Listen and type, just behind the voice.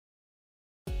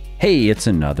Hey, it's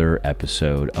another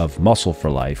episode of Muscle for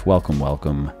Life. Welcome,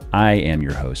 welcome. I am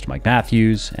your host, Mike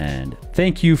Matthews, and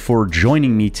thank you for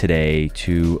joining me today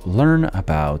to learn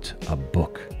about a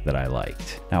book that I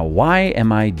liked. Now, why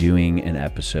am I doing an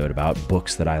episode about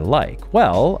books that I like?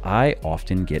 Well, I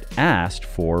often get asked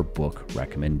for book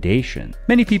recommendation.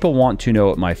 Many people want to know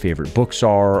what my favorite books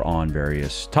are on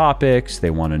various topics.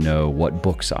 They want to know what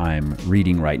books I'm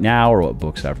reading right now or what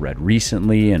books I've read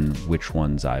recently and which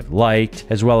ones I've liked,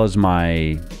 as well as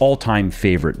my all-time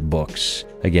favorite books,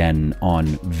 again, on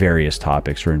various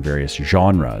topics or in various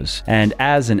genres. And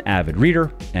as an avid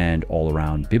reader and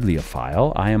all-around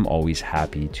bibliophile, I am always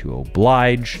happy to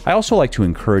oblige. I also like to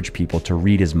encourage people to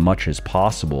read as much as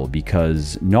possible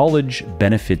because knowledge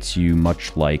benefits you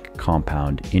much like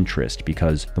compound interest,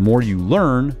 because the more you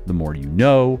learn, the more you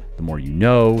know, the more you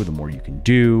know, the more you can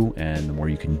do, and the more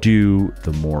you can do,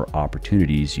 the more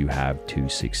opportunities you have to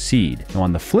succeed. Now,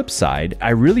 on the flip side, I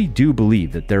really do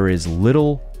believe that there is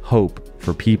little hope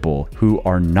for people who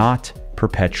are not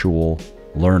perpetual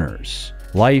learners.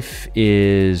 Life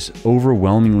is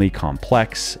overwhelmingly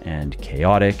complex and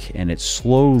chaotic, and it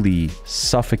slowly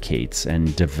suffocates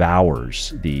and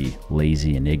devours the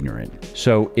lazy and ignorant.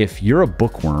 So if you're a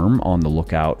bookworm on the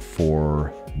lookout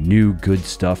for new good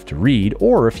stuff to read,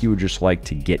 or if you would just like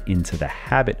to get into the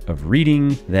habit of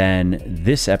reading, then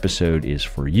this episode is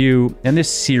for you, and this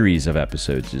series of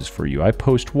episodes is for you. I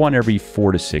post one every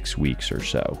 4 to 6 weeks or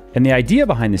so. And the idea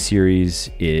behind the series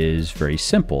is very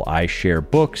simple. I share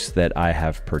books that I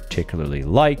have particularly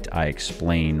liked, I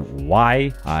explain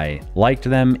why I liked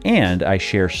them, and I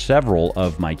share several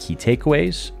of my key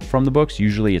takeaways from the books.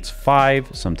 Usually it's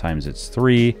 5, sometimes it's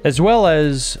 3, as well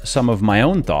as some of my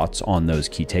own thoughts on those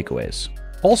key takeaways.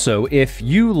 Also, if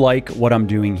you like what I'm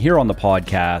doing here on the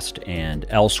podcast and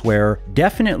elsewhere,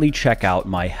 definitely check out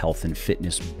my health and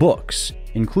fitness books,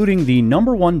 including the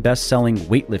 #1 best-selling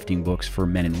weightlifting books for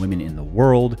men and women in the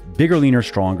world, Bigger, Leaner,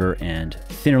 Stronger, and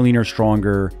Thinner, Leaner,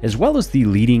 Stronger, as well as the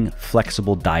leading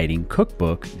flexible dieting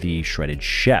cookbook, The Shredded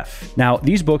Chef. Now,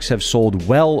 these books have sold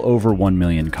well over 1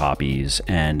 million copies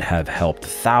and have helped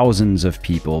thousands of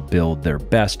people build their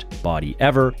best body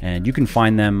ever, and you can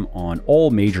find them on all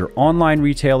major online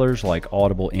retailers like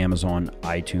Audible, Amazon,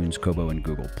 iTunes, Kobo, and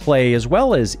Google Play, as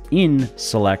well as in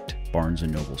select Barnes &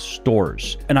 Noble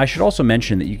stores. And I should also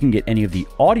mention that you can get any of the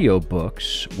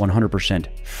audiobooks 100%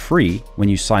 free when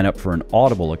you sign up for an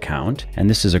Audible account. And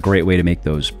this is a great way to make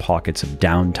those pockets of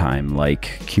downtime,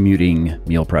 like commuting,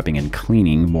 meal prepping, and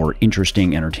cleaning, more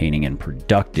interesting, entertaining, and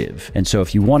productive. And so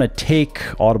if you want to take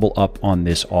Audible up on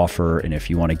this offer, and if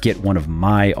you want to get one of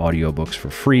my audiobooks for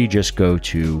free, just go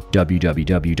to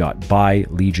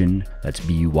www.buylegion, that's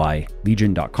B-U-Y,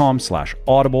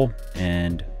 legion.com/audible,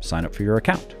 and sign up for your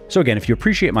account. So again, if you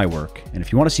appreciate my work and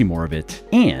if you want to see more of it,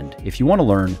 and if you want to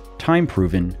learn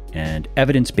time-proven and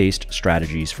evidence-based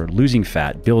strategies for losing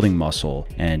fat, building muscle,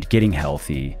 and getting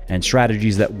healthy, and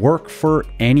strategies that work for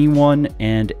anyone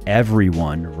and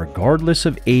everyone, regardless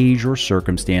of age or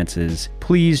circumstances,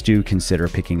 please do consider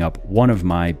picking up one of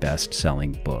my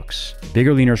best-selling books,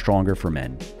 Bigger, Leaner, Stronger for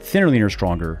men, Thinner, Leaner,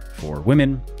 Stronger for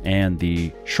women, and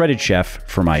The Shredded Chef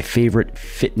for my favorite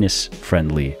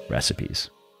fitness-friendly recipes.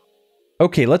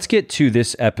 Okay, let's get to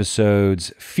this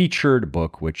episode's featured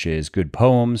book, which is Good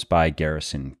Poems by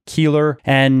Garrison Keillor.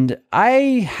 And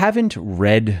I haven't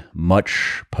read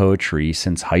much poetry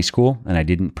since high school, and I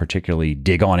didn't particularly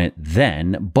dig on it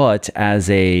then, but as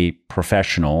a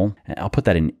professional, I'll put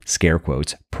that in scare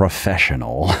quotes,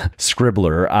 professional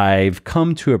scribbler, I've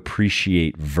come to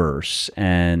appreciate verse,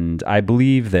 and I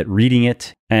believe that reading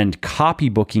it and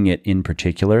copybooking it in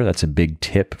particular, that's a big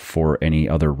tip for any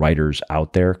other writers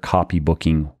out there.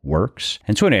 Copybooking works.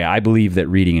 And so anyway, I believe that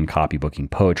reading and copybooking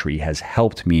poetry has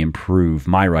helped me improve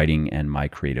my writing and my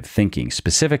creative thinking.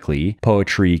 Specifically,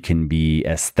 poetry can be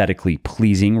aesthetically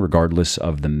pleasing regardless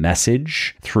of the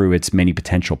message through its many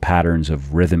potential patterns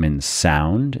of rhythm and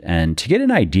sound. And to get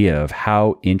an idea of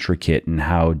how intricate and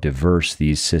how diverse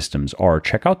these systems are,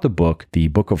 check out the book, The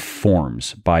Book of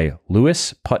Forms by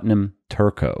Lewis Putnam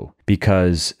Turco,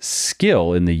 because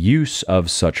skill in the use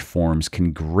of such forms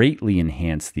can greatly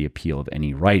enhance the appeal of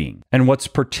any writing. And what's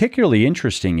particularly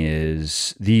interesting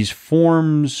is these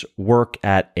forms work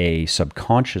at a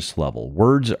subconscious level.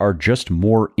 Words are just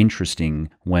more interesting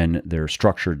when they're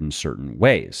structured in certain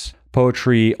ways.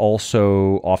 Poetry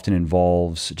also often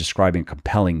involves describing a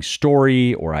compelling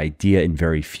story or idea in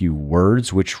very few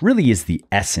words, which really is the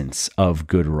essence of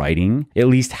good writing. At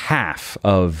least half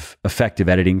of effective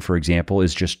editing, for example,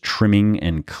 is just trimming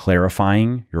and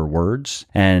clarifying your words.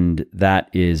 And that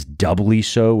is doubly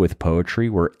so with poetry,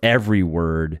 where every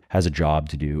word has a job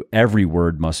to do. Every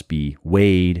word must be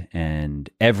weighed, and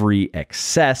every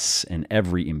excess and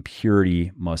every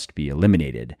impurity must be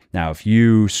eliminated. Now, if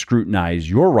you scrutinize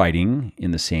your writing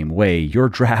in the same way, your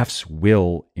drafts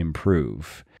will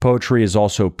improve. Poetry is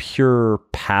also pure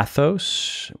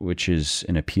pathos, which is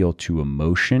an appeal to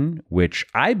emotion, which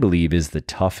I believe is the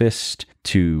toughest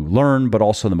to learn, but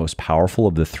also the most powerful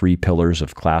of the three pillars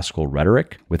of classical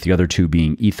rhetoric, with the other two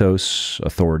being ethos,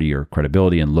 authority or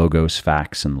credibility, and logos,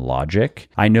 facts and logic.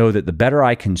 I know that the better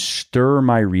I can stir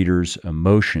my readers'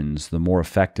 emotions, the more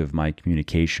effective my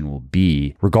communication will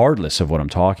be, regardless of what I'm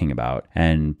talking about.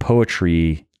 And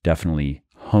poetry definitely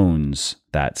hones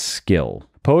that skill.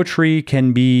 Poetry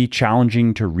can be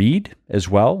challenging to read as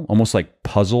well, almost like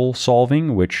puzzle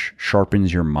solving, which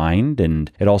sharpens your mind, and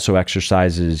it also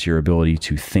exercises your ability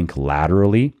to think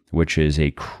laterally, which is a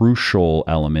crucial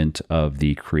element of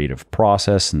the creative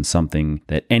process and something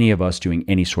that any of us doing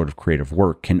any sort of creative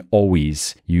work can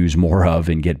always use more of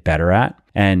and get better at.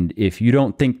 And if you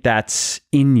don't think that's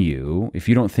in you, if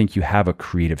you don't think you have a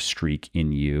creative streak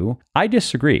in you, I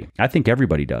disagree. I think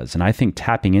everybody does. And I think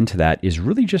tapping into that is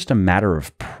really just a matter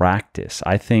of practice.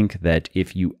 I think that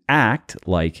if you act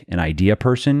like an idea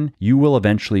person, you will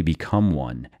eventually become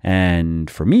one. And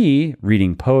for me,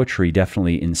 reading poetry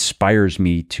definitely inspires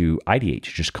me to ideate,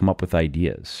 to just come up with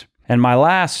ideas. And my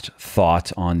last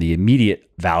thought on the immediate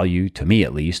value, to me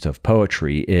at least, of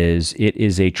poetry is it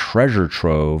is a treasure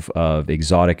trove of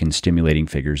exotic and stimulating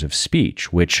figures of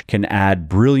speech, which can add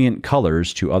brilliant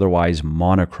colors to otherwise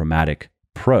monochromatic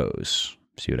prose.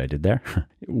 See what I did there?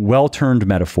 Well-turned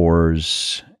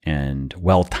metaphors and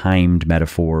well-timed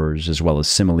metaphors, as well as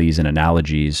similes and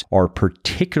analogies, are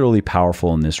particularly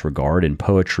powerful in this regard, and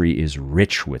poetry is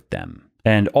rich with them.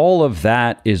 And all of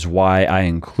that is why I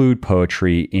include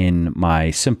poetry in my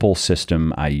simple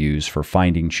system I use for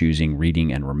finding, choosing,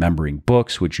 reading, and remembering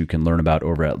books, which you can learn about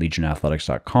over at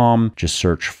legionathletics.com. Just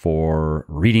search for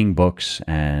reading books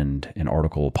and an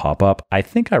article will pop up. I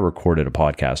think I recorded a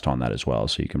podcast on that as well,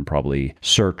 so you can probably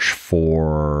search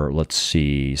for, let's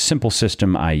see, simple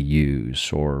system I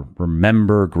use or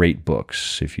remember great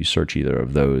books. If you search either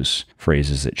of those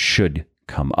phrases, it should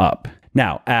come up.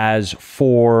 Now, as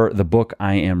for the book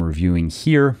I am reviewing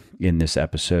here in this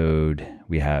episode,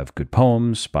 we have Good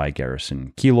Poems by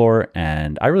Garrison Keillor,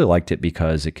 and I really liked it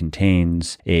because it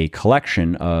contains a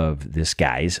collection of this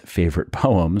guy's favorite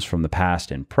poems from the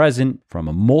past and present, from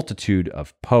a multitude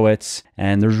of poets,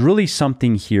 and there's really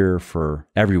something here for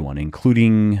everyone,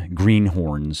 including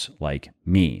greenhorns like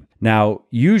me. Now,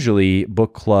 usually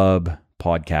book club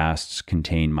podcasts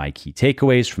contain my key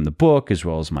takeaways from the book as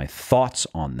well as my thoughts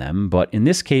on them, but in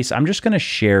this case, I'm just going to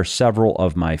share several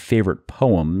of my favorite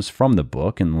poems from the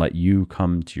book and let you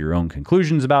come to your own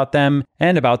conclusions about them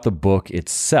and about the book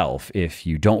itself. If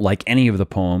you don't like any of the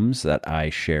poems that I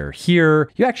share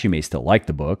here, you actually may still like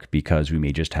the book because we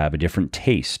may just have a different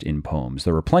taste in poems.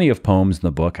 There were plenty of poems in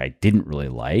the book I didn't really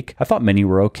like. I thought many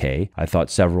were okay. I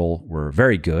thought several were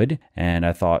very good, and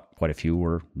I thought quite a few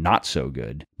were not so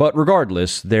good. But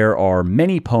regardless, there are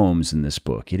many poems in this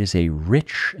book. It is a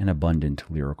rich and abundant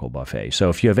lyrical buffet. So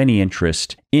if you have any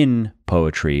interest in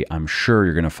poetry, I'm sure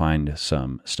you're going to find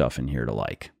some stuff in here to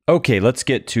like. Okay, let's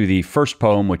get to the first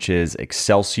poem, which is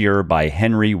Excelsior by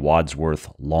Henry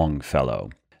Wadsworth Longfellow.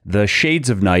 The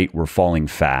shades of night were falling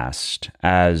fast,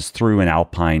 as through an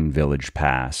alpine village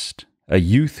passed, a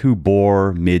youth who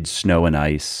bore, mid snow and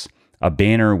ice, a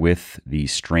banner with the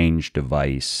strange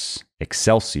device,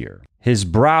 Excelsior. His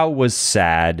brow was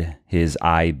sad, his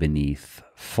eye beneath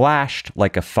flashed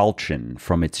like a falchion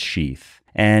from its sheath,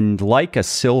 and like a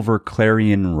silver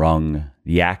clarion rung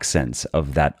the accents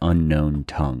of that unknown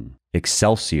tongue,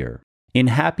 Excelsior. In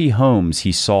happy homes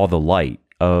he saw the light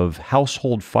of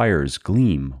household fires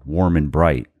gleam warm and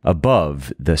bright.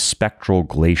 Above, the spectral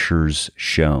glaciers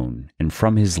shone, and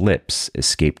from his lips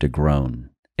escaped a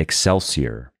groan,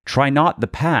 Excelsior. Try not the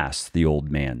past, the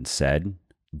old man said.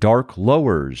 Dark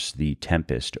lowers the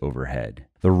tempest overhead.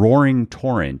 The roaring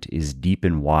torrent is deep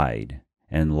and wide,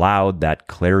 and loud that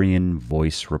clarion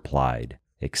voice replied,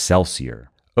 Excelsior.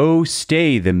 Oh,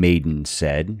 stay, the maiden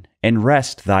said, and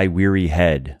rest thy weary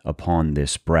head upon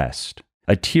this breast.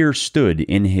 A tear stood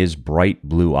in his bright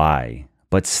blue eye,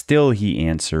 but still he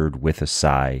answered with a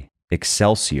sigh,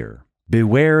 Excelsior.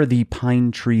 Beware the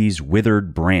pine tree's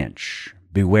withered branch.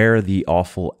 Beware the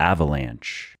awful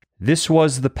avalanche. This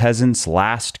was the peasant's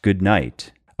last good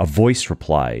night. A voice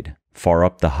replied, far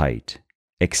up the height,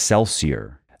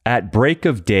 Excelsior. At break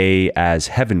of day as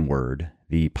heavenward,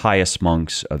 the pious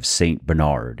monks of Saint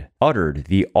Bernard uttered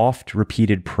the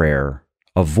oft-repeated prayer.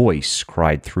 A voice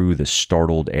cried through the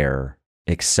startled air,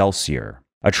 Excelsior.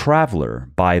 A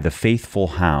traveler by the faithful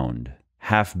hound,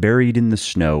 half buried in the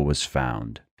snow, was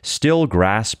found, still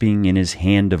grasping in his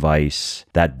hand of ice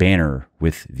that banner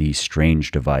with the strange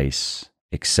device,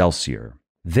 Excelsior.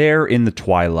 There in the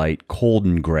twilight, cold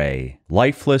and gray,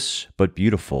 lifeless but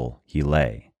beautiful, he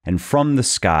lay. And from the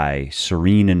sky,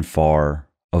 serene and far,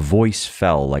 a voice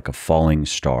fell like a falling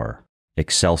star,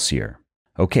 Excelsior.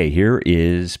 Okay, here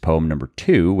is poem number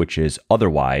 2, which is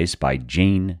Otherwise by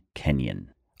Jane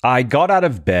Kenyon. I got out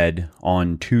of bed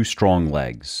on 2 strong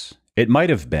legs. It might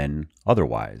have been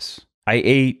otherwise. I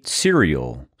ate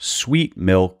cereal, sweet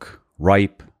milk,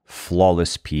 ripe,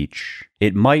 flawless peach.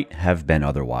 It might have been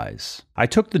otherwise. I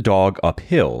took the dog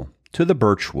uphill to the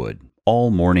birchwood. All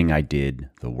morning I did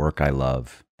the work I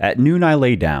love. At noon I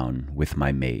lay down with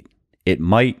my mate. It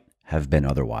might have been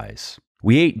otherwise.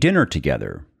 We ate dinner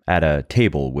together at a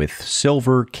table with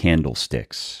silver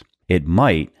candlesticks. It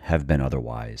might have been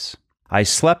otherwise. I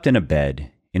slept in a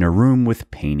bed in a room with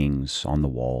paintings on the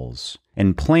walls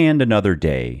and planned another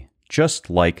day just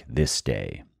like this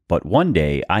day. But one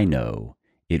day I know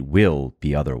it will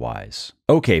be otherwise.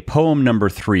 Okay, poem number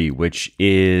 3, which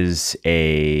is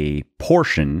a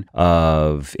portion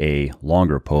of a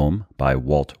longer poem by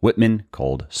Walt Whitman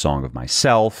called Song of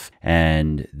Myself,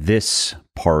 and this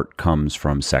part comes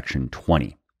from section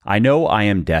 20. I know I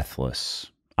am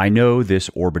deathless. I know this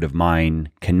orbit of mine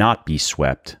cannot be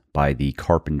swept by the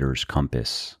carpenter's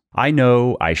compass. I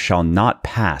know I shall not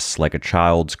pass like a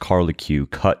child's carlicue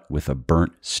cut with a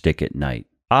burnt stick at night.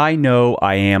 I know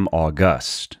I am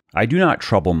august. I do not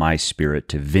trouble my spirit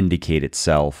to vindicate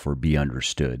itself or be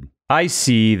understood. I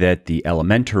see that the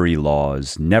elementary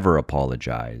laws never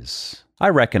apologize. I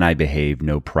reckon I behave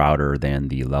no prouder than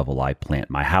the level I plant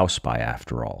my house by,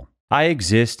 after all. I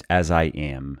exist as I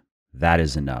am. That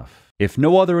is enough. If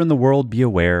no other in the world be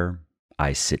aware,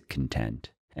 I sit content.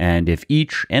 And if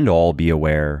each and all be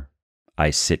aware, I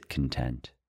sit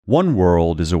content. One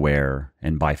world is aware,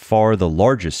 and by far the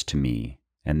largest to me,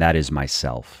 and that is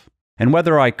myself. And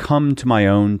whether I come to my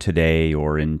own today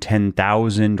or in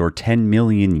 10,000 or 10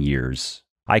 million years,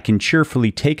 I can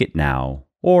cheerfully take it now,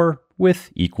 or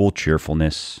with equal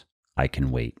cheerfulness, I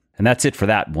can wait. And that's it for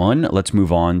that one. Let's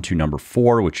move on to number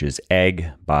 4, which is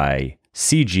Egg by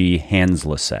C.G.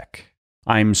 Hanslasek.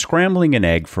 I'm scrambling an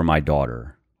egg for my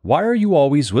daughter. Why are you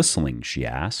always whistling, she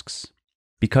asks.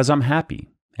 Because I'm happy,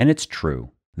 and it's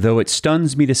true. Though it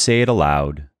stuns me to say it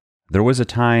aloud, there was a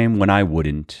time when I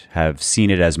wouldn't have seen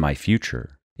it as my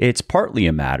future. It's partly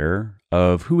a matter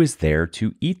of who is there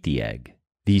to eat the egg.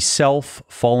 The self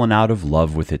fallen out of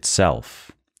love with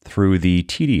itself through the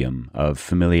tedium of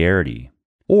familiarity.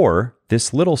 Or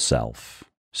this little self,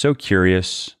 so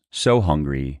curious, so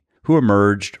hungry, who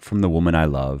emerged from the woman I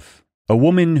love. A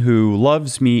woman who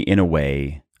loves me in a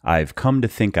way I've come to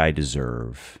think I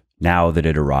deserve, now that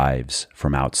it arrives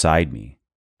from outside me.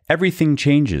 Everything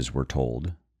changes, we're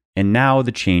told. And now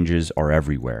the changes are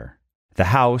everywhere. The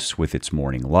house with its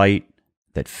morning light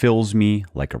that fills me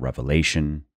like a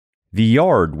revelation. The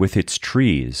yard with its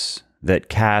trees that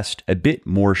cast a bit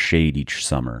more shade each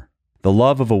summer. The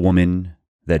love of a woman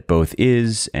that both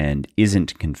is and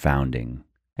isn't confounding.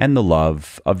 And the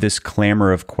love of this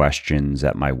clamor of questions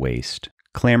at my waist.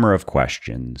 Clamor of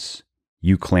questions.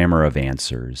 You clamor of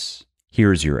answers.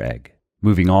 Here's your egg.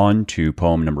 Moving on to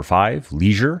poem number 5,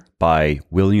 Leisure by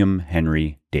William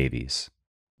Henry Davies.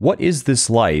 What is this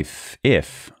life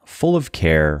if, full of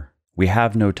care, we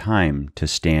have no time to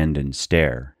stand and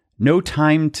stare? No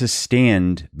time to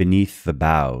stand beneath the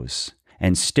boughs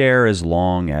and stare as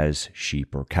long as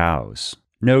sheep or cows.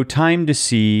 No time to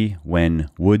see when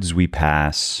woods we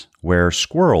pass where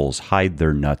squirrels hide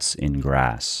their nuts in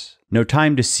grass. No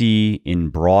time to see in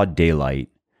broad daylight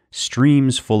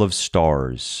streams full of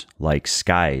stars like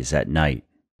skies at night.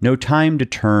 No time to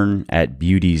turn at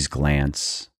beauty's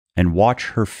glance and watch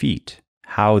her feet,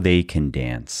 how they can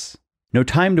dance. No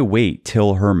time to wait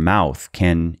till her mouth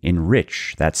can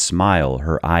enrich that smile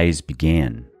her eyes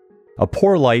began. A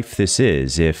poor life this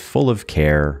is, if full of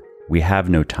care, we have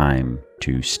no time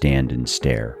to stand and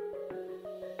stare.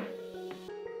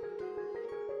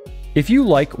 If you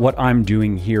like what I'm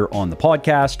doing here on the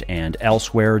podcast and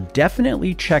elsewhere,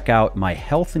 definitely check out my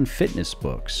health and fitness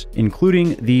books,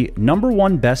 including the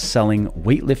 #1 best-selling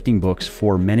weightlifting books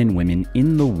for men and women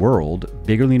in the world,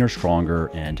 Bigger, Leaner, Stronger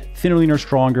and Thinner, Leaner,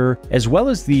 Stronger, as well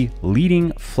as the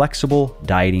leading flexible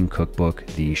dieting cookbook,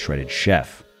 The Shredded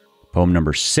Chef. Poem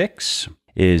number 6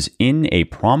 is In a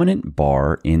Prominent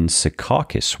Bar in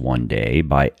Secaucus One Day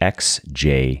by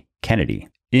X.J. Kennedy.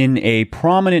 In a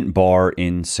prominent bar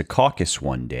in Secaucus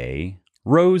one day,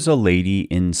 rose a lady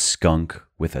in skunk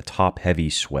with a top-heavy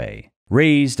sway,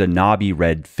 raised a knobby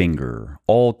red finger,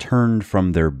 all turned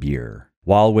from their beer,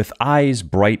 while with eyes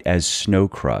bright as snow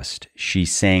crust, she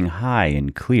sang high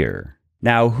and clear.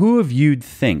 Now who of you'd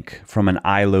think from an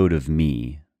eye-load of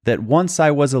me, that once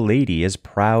I was a lady as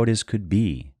proud as could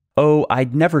be? Oh,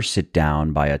 I'd never sit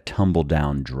down by a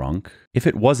tumble-down drunk, if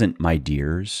it wasn't, my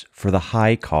dears, for the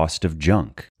high cost of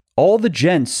junk. All the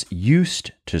gents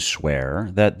used to swear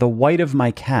that the white of my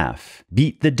calf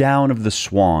beat the down of the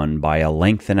swan by a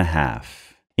length and a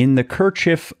half. In the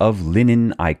kerchief of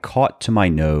linen I caught to my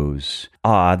nose,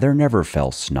 there never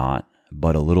fell snot,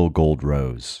 but a little gold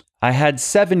rose. I had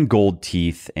 7 gold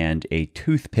teeth and a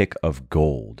toothpick of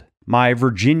gold. My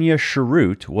Virginia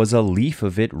cheroot was a leaf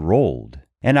of it rolled,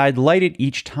 and I'd light it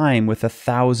each time with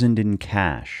 1,000 in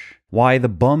cash. Why, the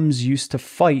bums used to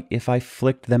fight if I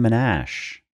flicked them an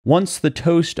ash. Once the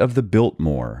toast of the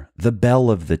Biltmore, the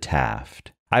belle of the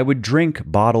Taft, I would drink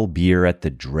bottle beer at the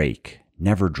Drake,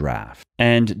 never draft,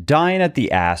 and dine at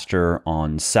the Astor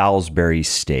on Salisbury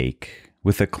steak,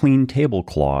 with a clean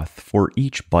tablecloth for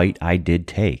each bite I did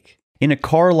take. In a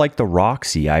car like the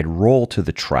Roxy, I'd roll to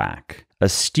the track, a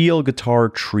steel guitar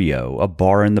trio, a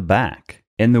bar in the back,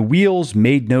 and the wheels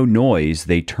made no noise,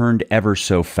 they turned ever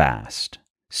so fast.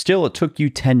 Still, it took you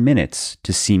 10 minutes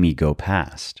to see me go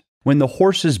past. When the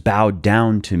horses bowed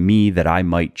down to me that I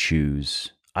might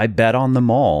choose, I bet on them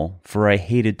all, for I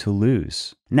hated to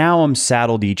lose. Now I'm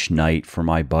saddled each night for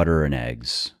my butter and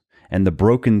eggs, and the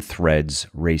broken threads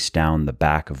race down the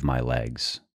back of my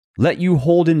legs. Let you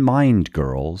hold in mind,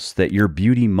 girls, that your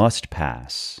beauty must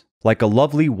pass, like a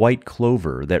lovely white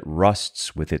clover that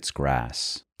rusts with its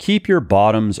grass. Keep your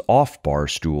bottoms off bar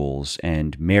stools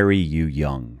and marry you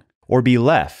young, or be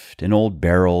left an old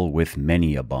barrel with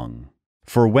many a bung.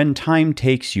 For when time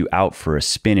takes you out for a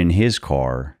spin in his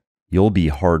car, you'll be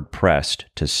hard-pressed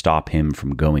to stop him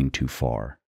from going too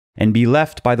far, and be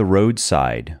left by the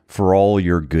roadside for all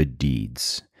your good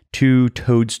deeds, 2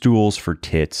 toadstools for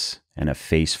tits and a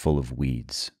face full of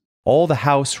weeds. All the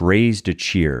house raised a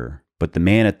cheer, but the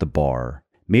man at the bar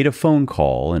made a phone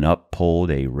call and up pulled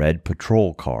a red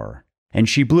patrol car, and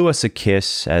she blew us a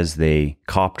kiss as they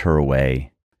copped her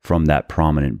away from that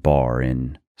prominent bar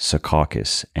in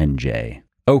Secaucus, NJ.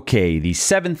 Okay, the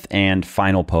 7th and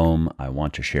final poem I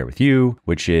want to share with you,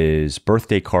 which is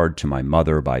Birthday Card to My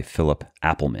Mother by Philip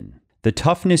Appleman. The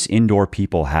toughness indoor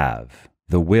people have,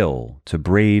 the will to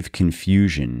brave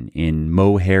confusion in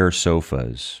mohair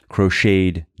sofas,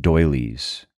 crocheted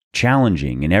doilies,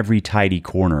 challenging in every tidy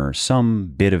corner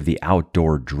some bit of the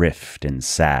outdoor drift and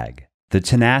sag, the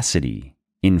tenacity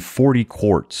in 40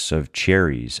 quarts of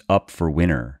cherries up for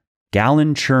winter,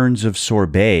 gallon churns of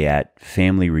sorbet at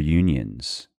family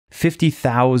reunions,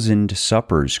 50,000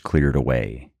 suppers cleared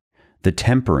away, the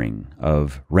tempering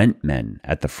of rentmen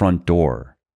at the front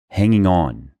door, hanging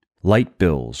on, light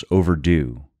bills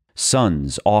overdue,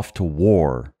 sons off to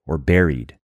war or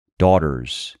buried,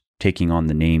 daughters taking on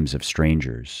the names of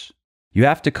strangers. You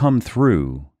have to come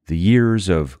through the years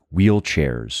of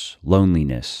wheelchairs,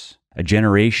 loneliness, a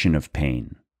generation of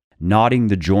pain, knotting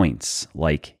the joints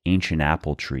like ancient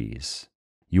apple trees.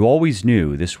 You always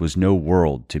knew this was no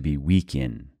world to be weak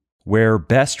in, where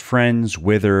best friends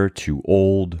wither to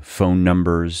old phone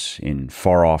numbers in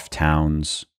far-off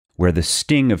towns, where the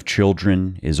sting of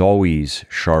children is always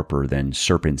sharper than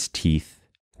serpent's teeth,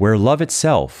 where love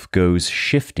itself goes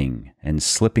shifting and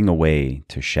slipping away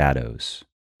to shadows.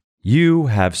 You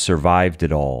have survived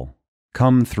it all,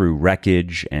 come through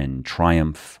wreckage and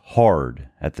triumph hard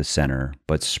at the center,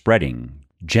 but spreading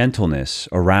gentleness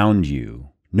around you.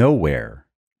 Nowhere,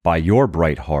 by your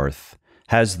bright hearth,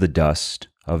 has the dust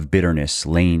of bitterness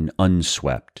lain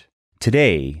unswept.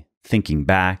 Today, thinking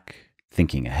back,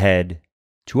 thinking ahead,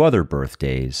 to other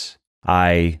birthdays,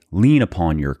 I lean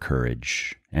upon your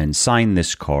courage and sign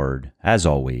this card, as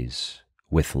always,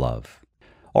 with love.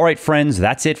 All right, friends,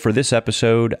 that's it for this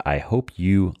episode. I hope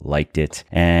you liked it.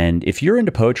 And if you're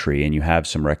into poetry and you have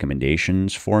some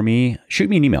recommendations for me, shoot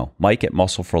me an email,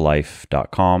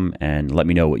 mike@muscleforlife.com, and let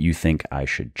me know what you think I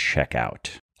should check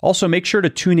out. Also, make sure to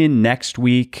tune in next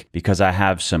week because I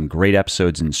have some great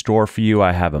episodes in store for you.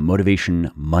 I have a Motivation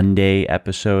Monday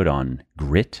episode on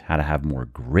grit, how to have more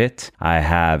grit. I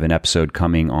have an episode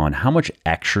coming on how much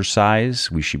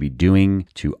exercise we should be doing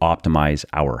to optimize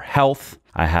our health.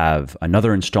 I have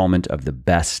another installment of the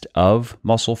Best of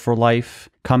Muscle for Life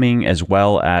coming, as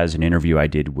well as an interview I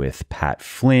did with Pat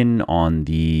Flynn on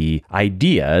the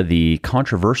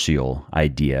controversial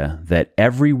idea that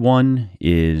everyone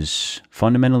is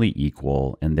fundamentally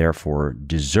equal and therefore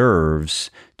deserves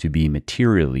to be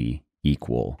materially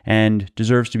equal and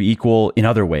deserves to be equal in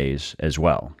other ways as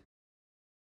well.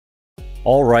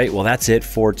 All right, well, that's it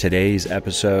for today's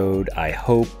episode. I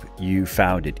hope you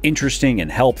found it interesting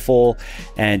and helpful.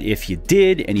 And if you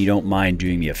did, and you don't mind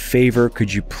doing me a favor,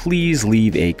 could you please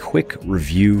leave a quick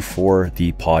review for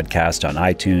the podcast on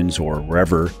iTunes or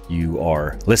wherever you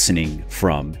are listening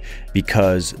from?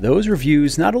 Because those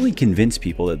reviews not only convince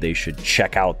people that they should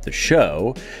check out the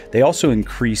show, they also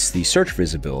increase the search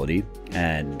visibility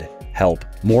and help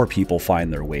more people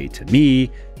find their way to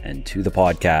me and to the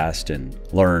podcast and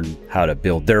learn how to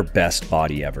build their best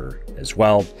body ever as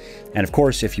well. And of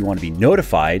course, if you want to be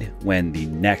notified when the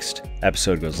next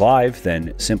episode goes live,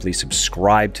 then simply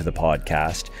subscribe to the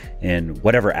podcast in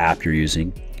whatever app you're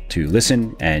using to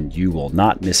listen, and you will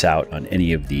not miss out on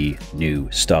any of the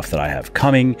new stuff that I have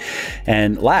coming.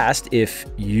 And last, if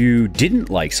you didn't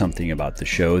like something about the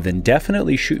show, then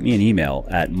definitely shoot me an email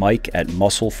at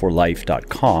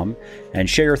mike@muscleforlife.com and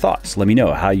share your thoughts. Let me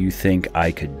know how you think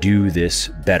I could do this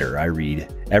better. I read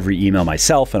every email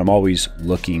myself, and I'm always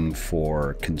looking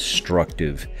for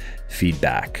constructive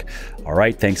feedback. All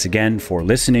right, thanks again for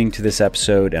listening to this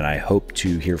episode, and I hope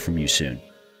to hear from you soon.